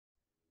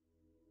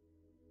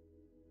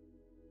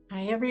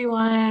Hi,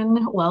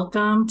 everyone.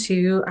 Welcome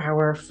to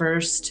our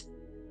first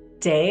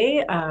day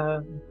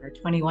of our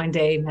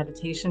 21-day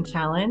meditation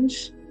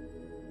challenge.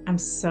 I'm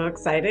so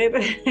excited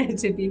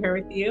to be here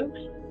with you.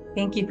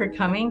 Thank you for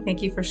coming.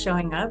 Thank you for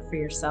showing up for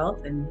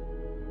yourself and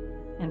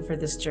for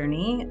this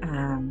journey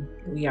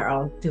we are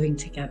all doing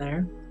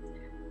together.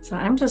 So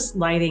I'm just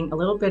lighting a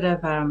little bit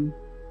of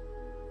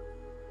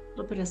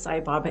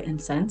Sai Baba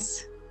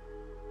incense,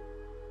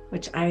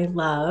 which I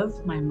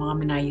love. My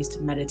mom and I used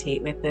to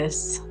meditate with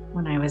this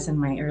when I was in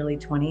my early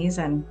 20s,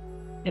 and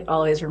it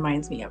always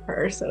reminds me of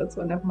her. So it's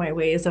one of my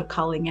ways of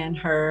calling in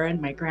her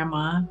and my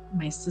grandma,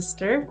 my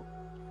sister.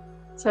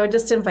 So I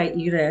just invite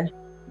you to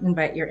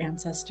invite your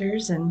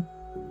ancestors and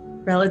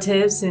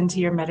relatives into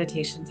your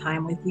meditation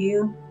time with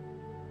you.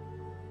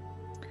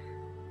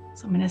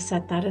 So I'm going to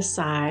set that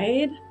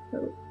aside.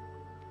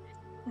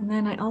 And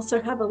then I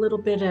also have a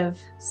little bit of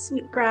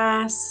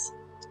sweetgrass.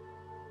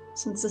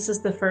 Since this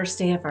is the first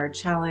day of our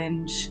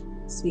challenge,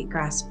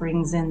 sweetgrass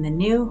brings in the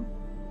new,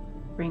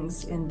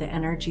 brings in the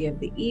energy of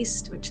the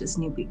East, which is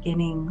new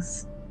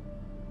beginnings.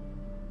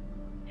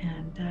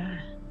 And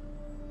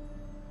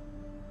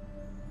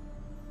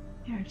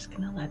we're just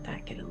gonna let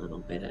that get a little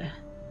bit of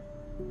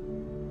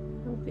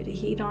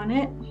heat on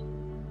it.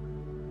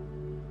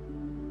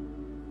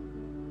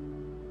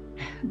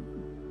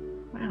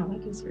 Wow,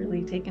 that is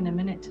really taking a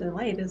minute to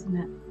light, isn't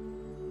it?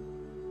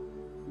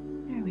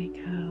 There we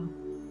go.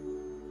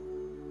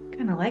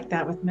 Kind of like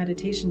that with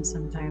meditation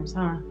sometimes,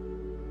 huh?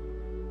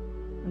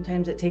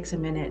 Sometimes it takes a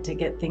minute to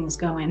get things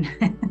going.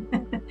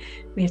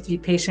 We have to be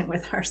patient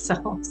with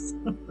ourselves.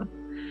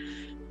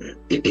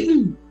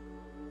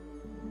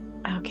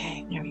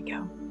 Okay, there we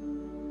go.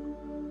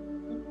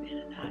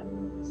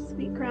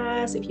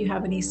 Sweetgrass. If you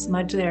have any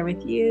smudge there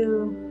with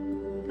you,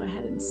 go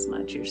ahead and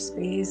smudge your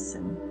space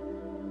and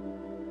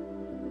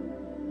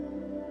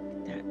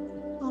get that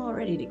all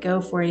ready to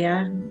go for you.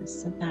 I'm going to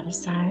set that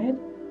aside.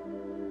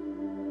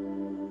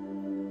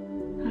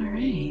 All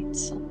right.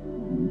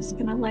 I'm just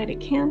going to light a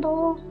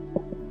candle.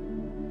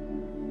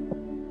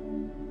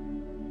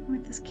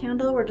 With this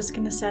candle, we're just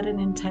going to set an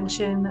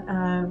intention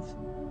of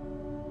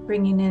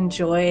bringing in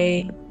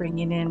joy,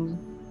 bringing in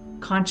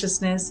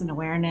consciousness and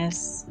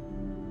awareness.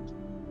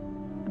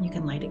 You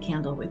can light a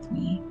candle with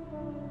me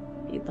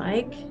if you'd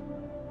like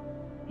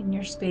in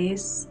your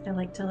space. I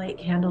like to light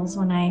candles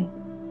when I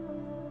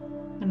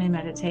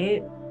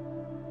meditate.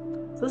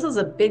 So this is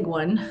a big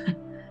one.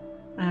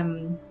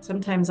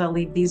 Sometimes I'll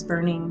leave these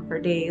burning for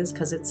days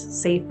because it's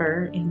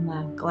safer in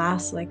the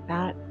glass like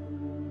that.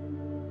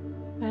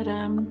 But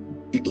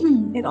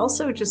it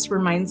also just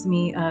reminds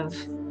me of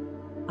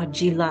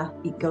Ajila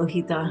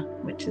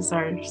Ikohita, which is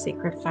our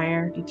sacred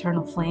fire,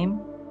 eternal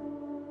flame,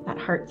 that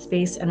heart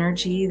space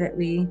energy that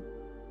we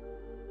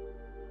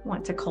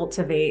want to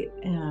cultivate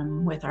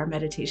with our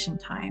meditation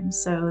time.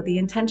 So the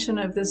intention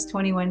of this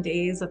 21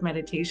 days of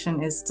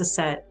meditation is to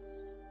set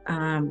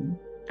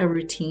a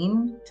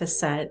routine, to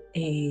set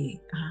a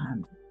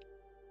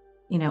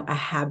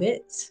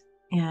habit,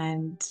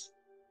 and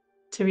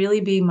to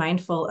really be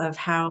mindful of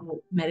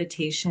how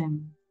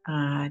meditation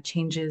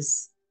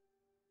changes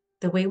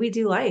the way we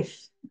do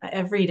life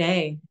every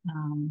day.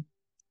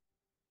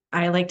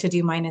 I like to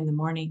do mine in the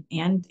morning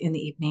and in the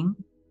evening.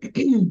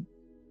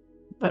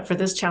 But for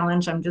this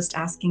challenge, I'm just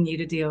asking you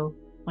to do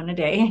one a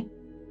day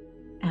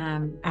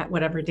at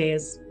whatever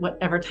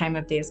time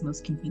of day is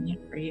most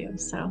convenient for you.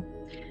 So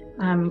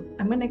I'm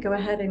going to go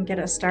ahead and get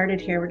us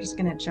started here. We're just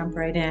going to jump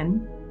right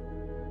in.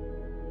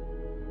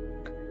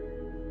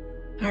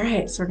 All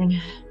right, so we're going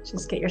to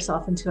just get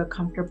yourself into a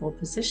comfortable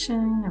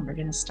position, and we're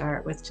going to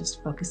start with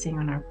just focusing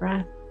on our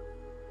breath.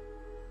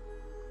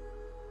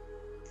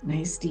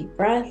 Nice deep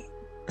breath,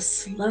 a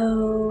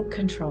slow,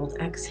 controlled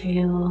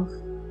exhale.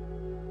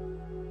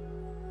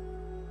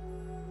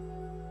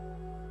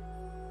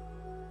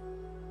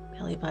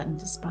 Belly button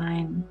to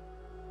spine.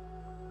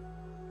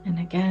 And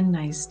again,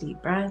 nice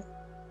deep breath.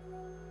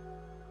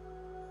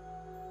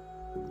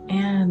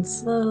 And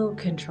slow,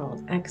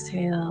 controlled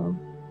exhale.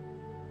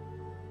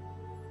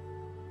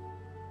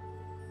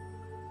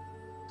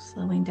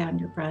 Slowing down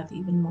your breath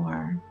even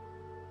more.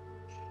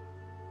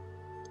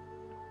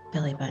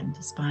 Belly button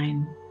to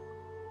spine.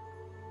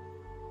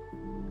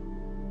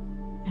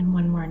 And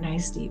one more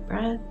nice deep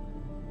breath.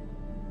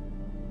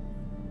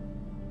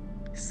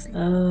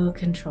 Slow,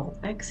 controlled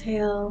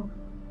exhale.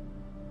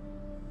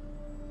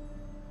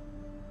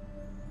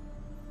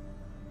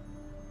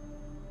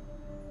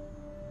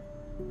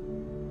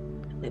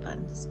 Belly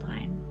button to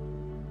spine.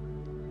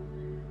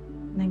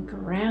 And then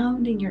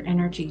grounding your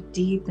energy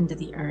deep into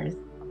the earth.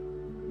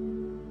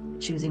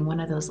 Choosing one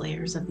of those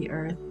layers of the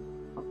earth,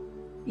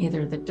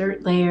 either the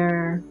dirt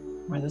layer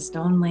or the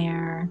stone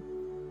layer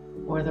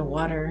or the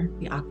water,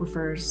 the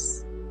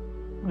aquifers,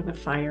 or the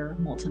fire,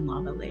 molten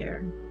lava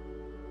layer.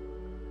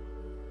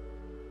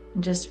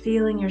 And just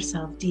feeling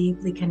yourself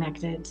deeply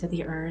connected to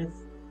the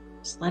earth,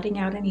 just letting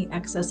out any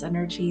excess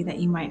energy that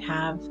you might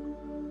have,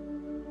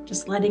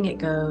 just letting it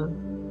go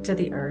to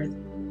the earth.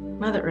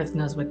 Mother Earth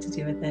knows what to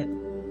do with it.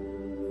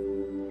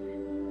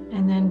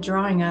 And then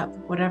drawing up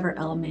whatever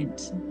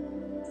element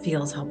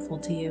feels helpful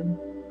to you.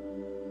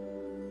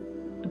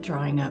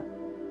 Drawing up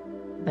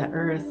the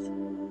earth,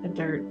 the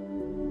dirt,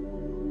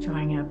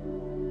 drawing up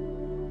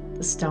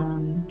the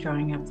stone,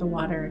 drawing up the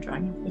water,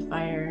 drawing up the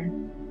fire,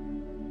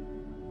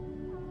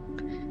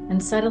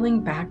 and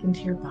settling back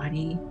into your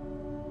body.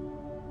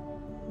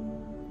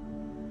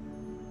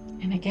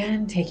 And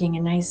again, taking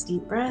a nice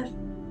deep breath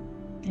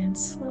and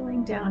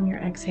slowing down your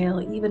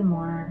exhale even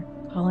more,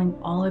 calling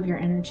all of your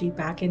energy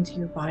back into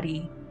your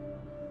body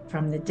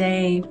from the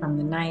day, from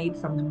the night,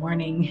 from the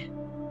morning,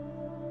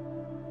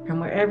 from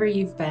wherever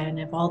you've been,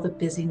 of all the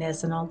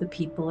busyness and all the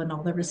people and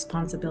all the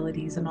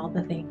responsibilities and all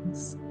the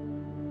things.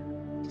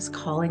 Just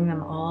calling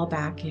them all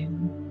back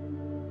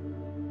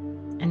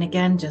in. And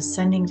again, just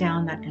sending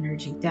down that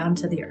energy down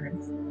to the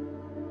earth,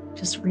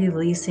 just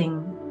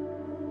releasing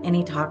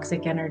any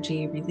toxic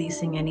energy,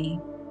 releasing any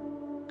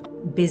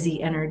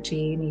busy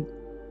energy,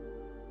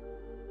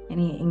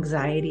 any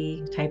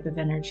anxiety type of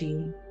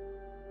energy.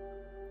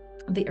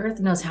 The earth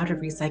knows how to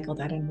recycle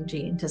that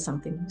energy into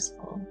something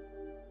useful.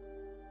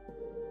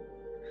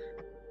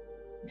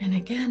 And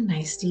again,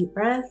 nice deep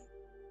breath.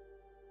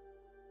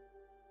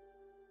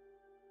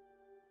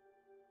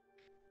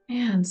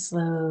 And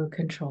slow,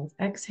 controlled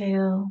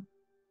exhale.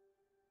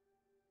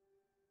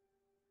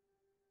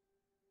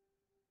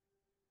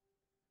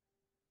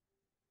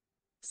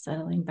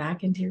 Settling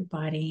back into your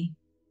body.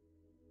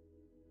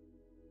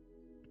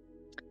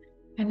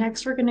 And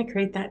next, we're going to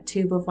create that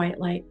tube of white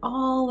light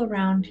all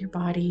around your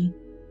body.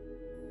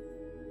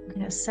 We're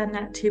going to send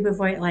that tube of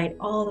white light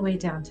all the way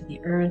down to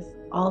the earth,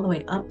 all the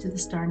way up to the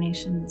star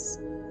nations.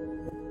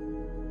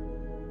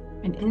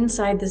 And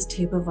inside this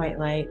tube of white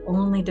light,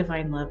 only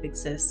divine love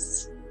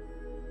exists.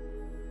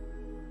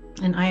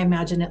 And I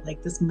imagine it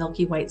like this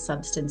milky white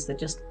substance that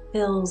just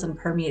fills and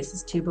permeates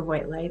this tube of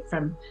white light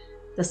from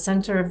the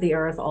center of the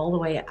earth all the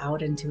way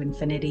out into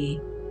infinity.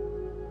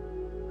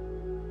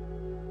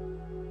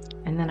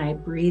 And then I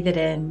breathe it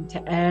in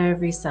to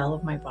every cell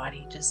of my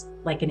body, just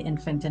like an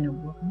infant in a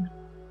womb.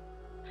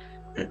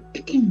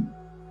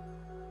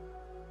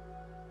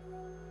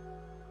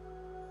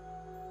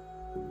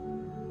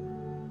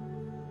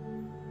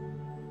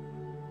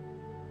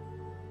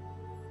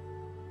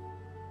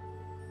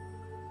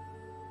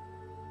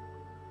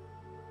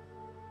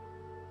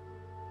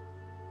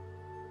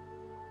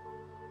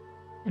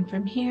 And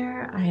from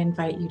here, I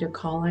invite you to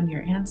call on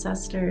your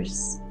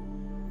ancestors,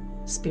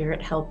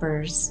 spirit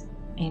helpers,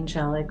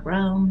 angelic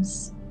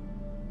realms,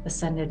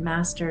 ascended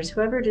masters,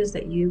 whoever it is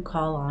that you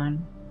call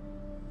on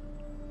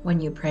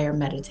when you pray or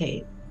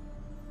meditate,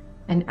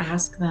 and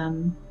ask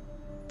them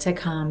to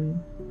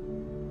come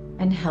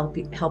and help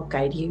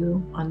guide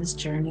you on this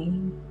journey,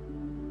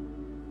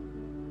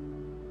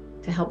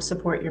 to help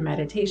support your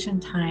meditation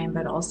time,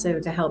 but also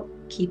to help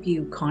keep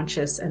you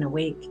conscious and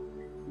awake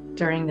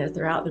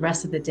throughout the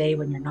rest of the day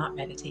when you're not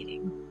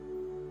meditating,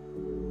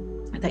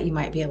 that you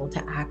might be able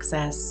to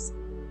access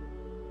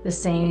the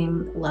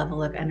same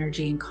level of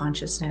energy and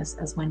consciousness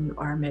as when you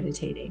are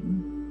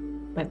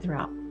meditating, but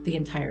throughout the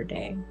entire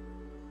day.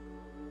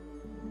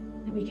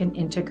 And we can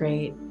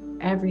integrate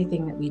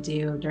everything that we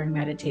do during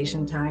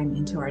meditation time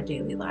into our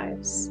daily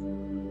lives.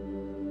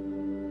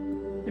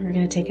 And we're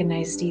going to take a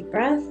nice deep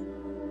breath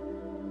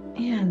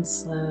and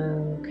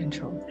slow,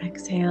 controlled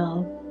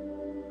exhale.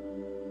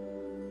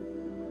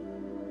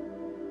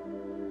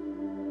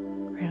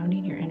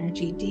 Grounding your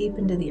energy deep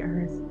into the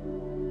earth.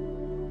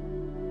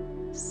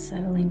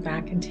 Settling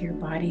back into your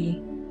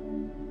body.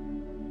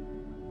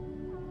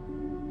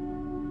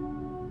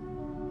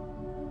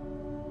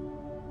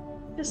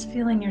 Just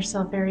feeling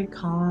yourself very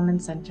calm and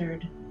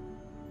centered.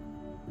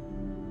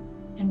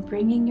 And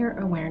bringing your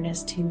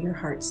awareness to your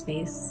heart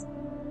space.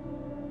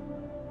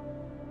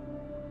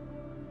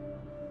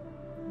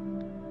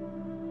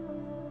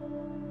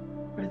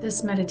 For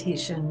this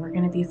meditation, we're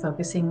going to be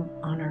focusing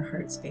on our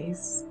heart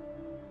space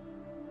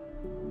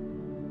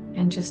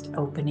and just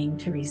opening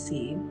to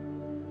receive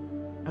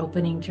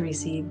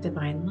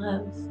divine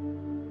love,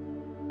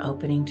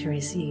 opening to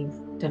receive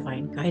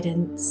divine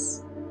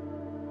guidance,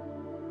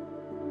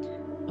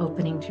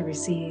 opening to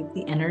receive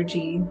the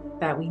energy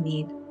that we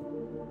need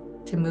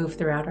to move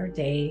throughout our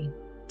day,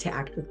 to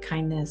act with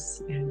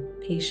kindness and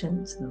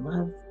patience and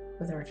love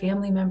with our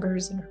family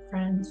members and our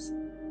friends.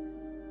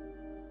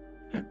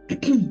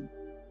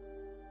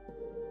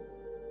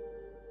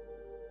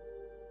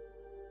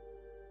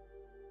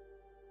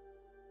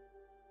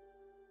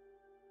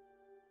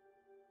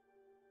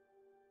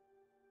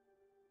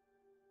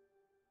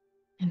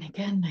 And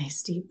again,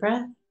 nice deep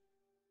breath.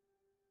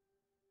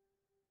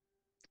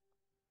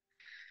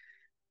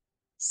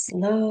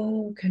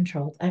 Slow,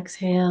 controlled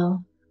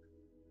exhale.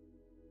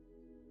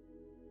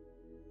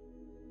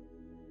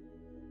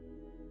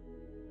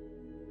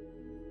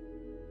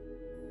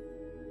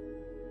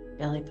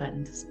 Belly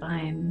button to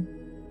spine.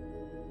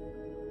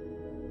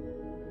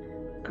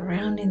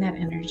 Grounding that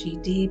energy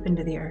deep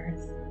into the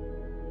earth.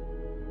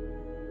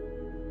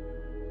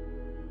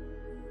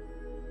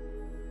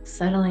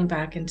 Settling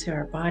back into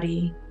our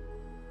body.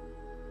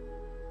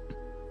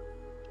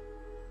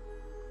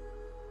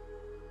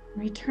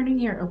 Returning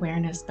your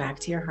awareness back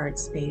to your heart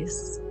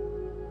space.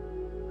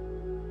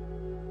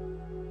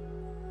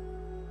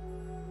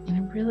 And I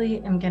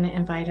really am going to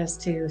invite us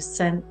to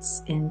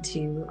sense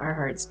into our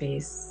heart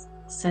space,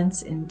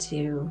 sense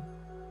into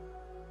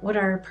what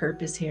our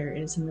purpose here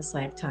is in this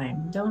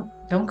lifetime.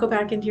 Don't go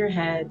back into your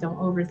head, don't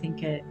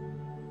overthink it.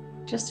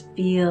 Just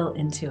feel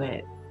into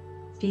it.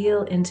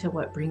 Feel into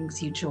what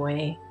brings you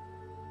joy.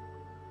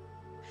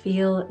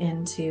 Feel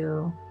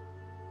into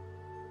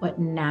what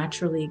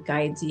naturally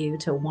guides you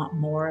to want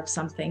more of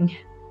something.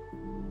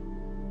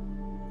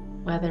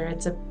 Whether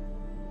it's a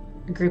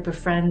group of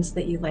friends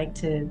that you like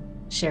to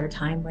share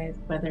time with,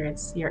 whether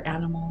it's your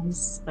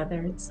animals,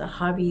 whether it's a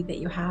hobby that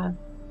you have,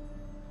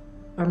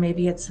 or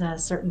maybe it's a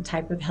certain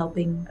type of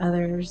helping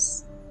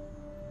others.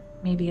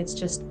 Maybe it's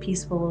just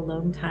peaceful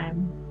alone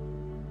time.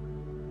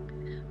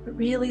 But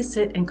really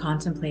sit and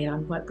contemplate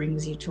on what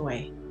brings you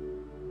joy.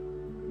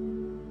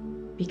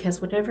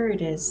 Because whatever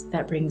it is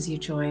that brings you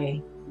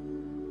joy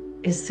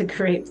is a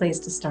great place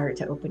to start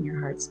to open your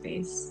heart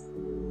space.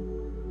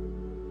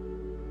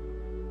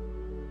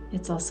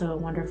 It's also a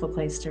wonderful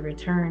place to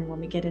return when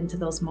we get into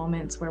those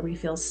moments where we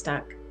feel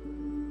stuck,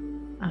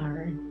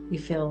 or we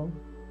feel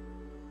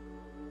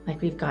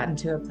like we've gotten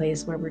to a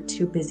place where we're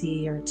too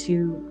busy or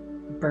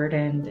too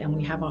burdened and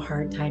we have a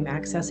hard time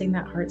accessing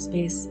that heart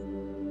space.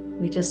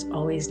 We just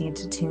always need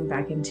to tune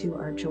back into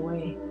our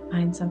joy.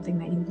 Find something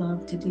that you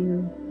love to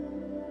do.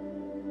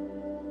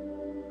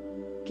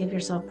 Give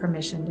yourself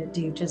permission to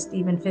do just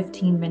even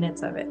 15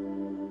 minutes of it.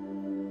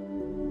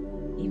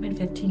 Even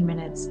 15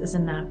 minutes is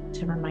enough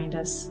to remind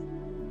us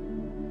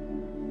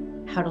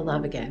how to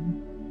love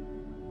again.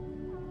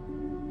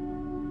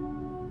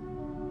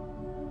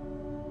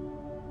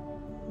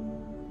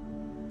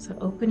 So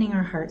opening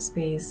our heart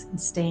space and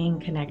staying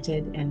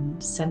connected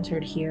and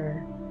centered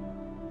here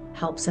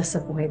helps us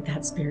avoid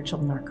that spiritual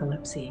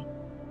narcolepsy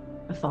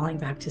of falling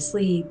back to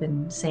sleep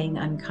and saying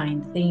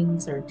unkind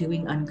things or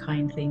doing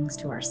unkind things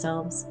to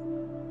ourselves.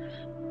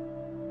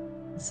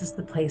 This is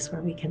the place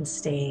where we can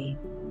stay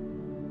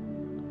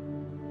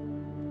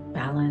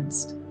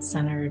balanced,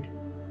 centered,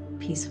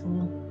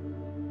 peaceful.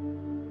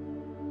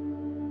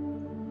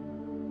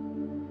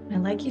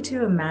 I'd like you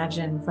to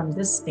imagine from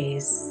this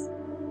space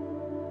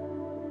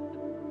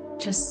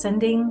just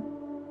sending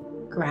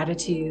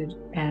gratitude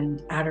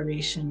and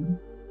adoration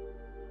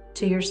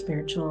to your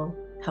spiritual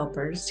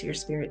helpers, to your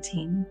spirit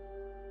team.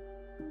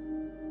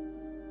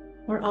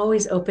 We're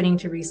always opening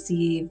to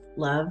receive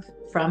love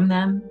from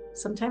them.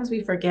 Sometimes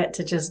we forget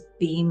to just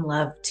beam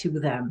love to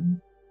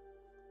them.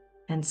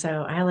 And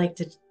so I like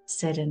to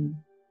sit and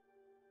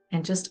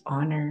just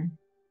honor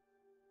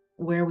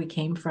where we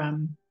came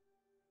from,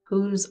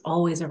 who's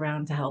always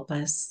around to help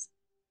us,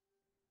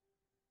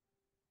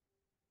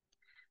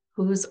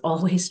 who's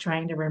always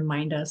trying to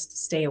remind us to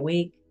stay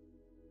awake,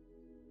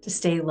 to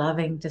stay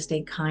loving, to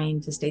stay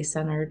kind, to stay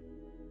centered,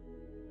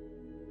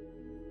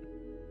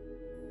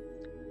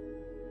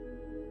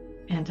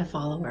 and to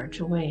follow our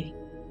joy.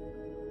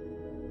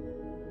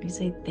 We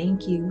say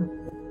thank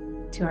you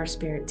to our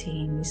spirit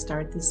team. We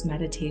start this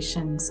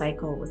meditation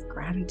cycle with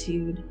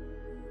gratitude,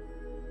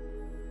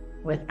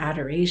 with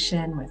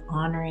adoration, with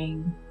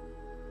honoring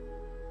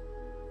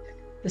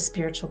the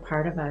spiritual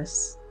part of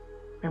us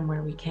from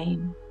where we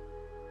came.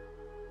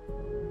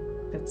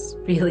 That's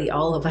really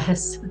all of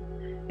us.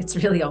 It's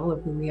really all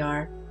of who we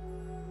are.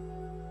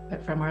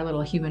 But from our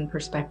little human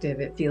perspective,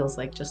 it feels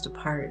like just a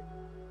part.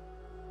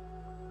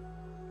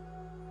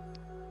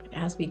 But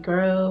as we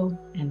grow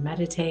and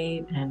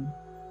meditate and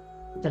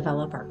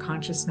develop our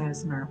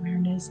consciousness and our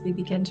awareness, we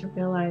begin to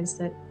realize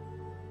that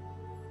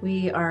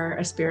we are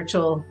a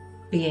spiritual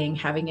being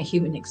having a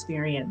human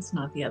experience,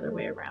 not the other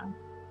way around.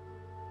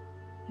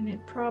 And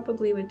it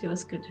probably would do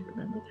us good to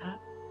remember that.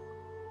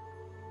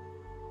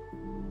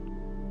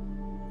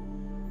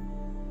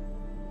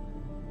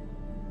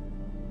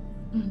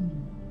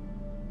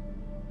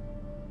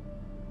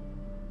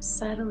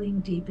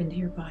 Settling deep into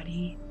your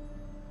body.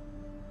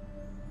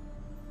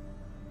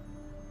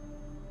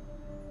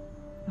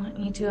 I want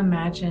you to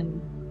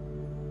imagine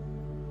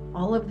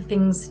all of the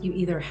things you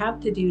either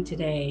have to do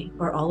today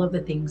or all of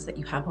the things that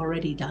you have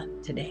already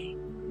done today.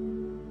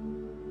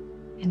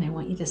 And I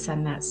want you to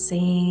send that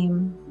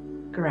same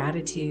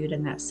gratitude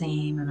and that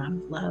same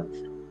amount of love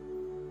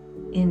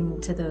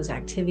into those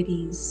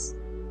activities,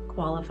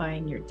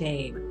 qualifying your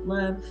day with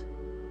love,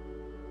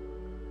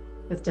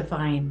 with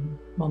divine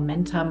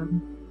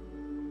momentum.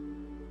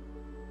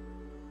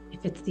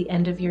 If it's the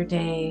end of your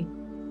day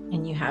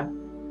and you have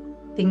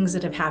things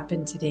that have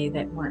happened today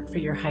that weren't for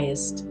your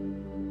highest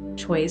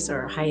choice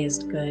or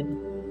highest good,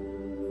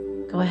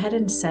 go ahead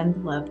and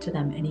send love to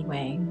them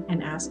anyway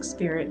and ask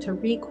Spirit to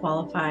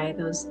re-qualify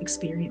those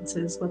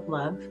experiences with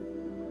love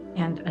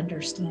and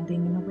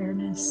understanding and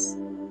awareness.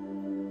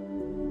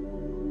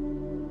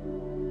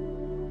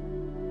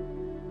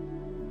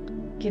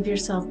 Give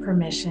yourself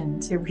permission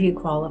to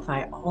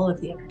re-qualify all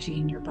of the energy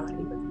in your body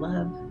with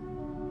love,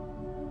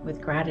 with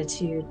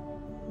gratitude,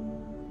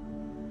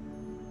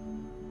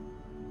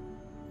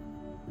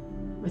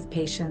 with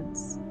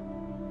patience,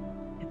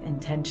 with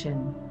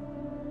intention.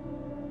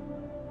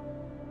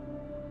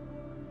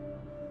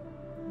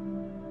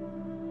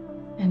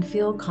 And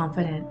feel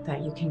confident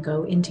that you can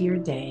go into your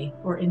day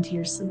or into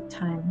your sleep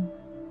time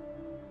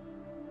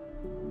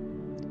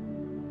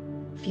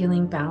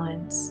feeling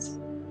balanced,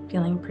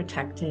 feeling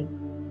protected,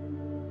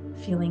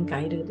 feeling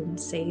guided and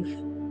safe,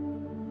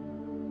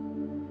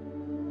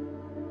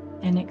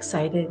 and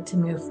excited to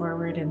move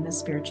forward in the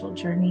spiritual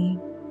journey.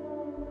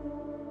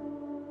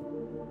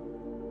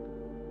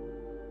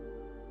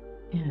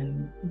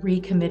 And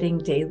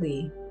recommitting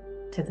daily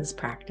to this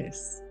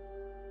practice.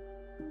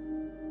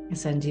 I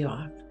send you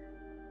off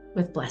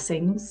with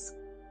blessings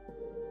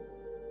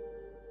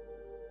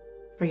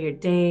for your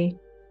day,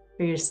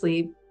 for your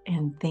sleep,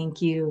 and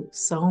thank you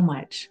so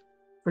much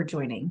for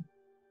joining.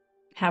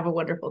 Have a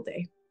wonderful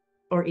day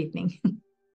or evening.